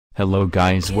Hello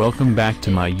guys, welcome back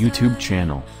to my YouTube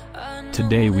channel.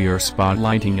 Today we are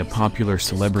spotlighting a popular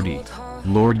celebrity,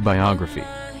 Lorde Biography.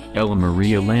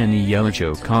 Marija Lani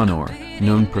Yelich-O'Connor,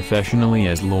 known professionally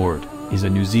as Lorde, is a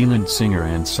New Zealand singer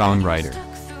and songwriter.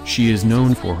 She is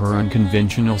known for her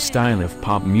unconventional style of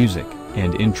pop music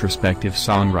and introspective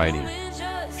songwriting.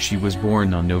 She was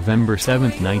born on November 7,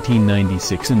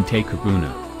 1996 in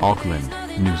Takapuna, Auckland,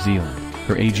 New Zealand.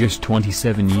 Her age is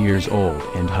 27 years old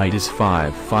and height is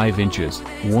 5'5" inches,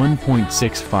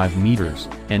 1.65 meters,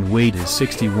 and weight is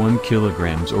 61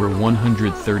 kilograms or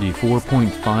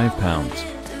 134.5 pounds.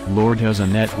 Lorde has a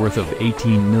net worth of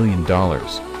 $18 million.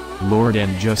 Lorde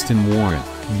and Justin Warren,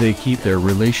 they keep their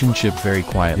relationship very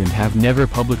quiet and have never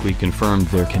publicly confirmed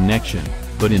their connection,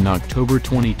 but in October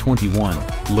 2021,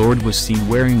 Lorde was seen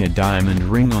wearing a diamond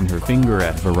ring on her finger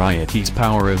at Variety's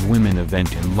Power of Women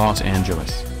event in Los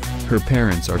Angeles. Her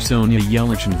parents are Sonja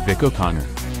Yelich and O'Connor.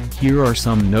 Here are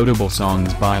some notable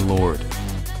songs by Lorde: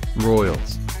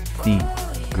 Royals, Theme,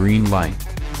 Green Light,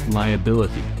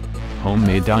 Liability,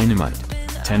 Homemade Dynamite,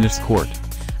 Tennis Court,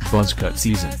 Buzzcut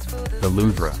Season, The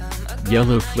Louvre,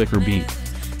 Yellow Flicker Beat,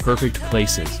 Perfect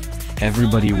Places,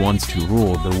 Everybody Wants to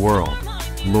Rule the World.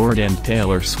 Lorde and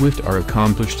Taylor Swift are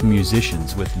accomplished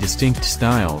musicians with distinct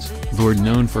styles, Lorde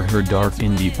known for her dark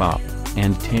indie pop,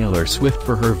 and Taylor Swift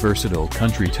for her versatile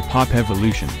country to pop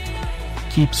evolution.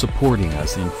 Keep supporting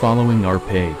us and following our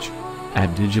page at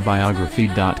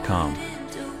digibiography.com.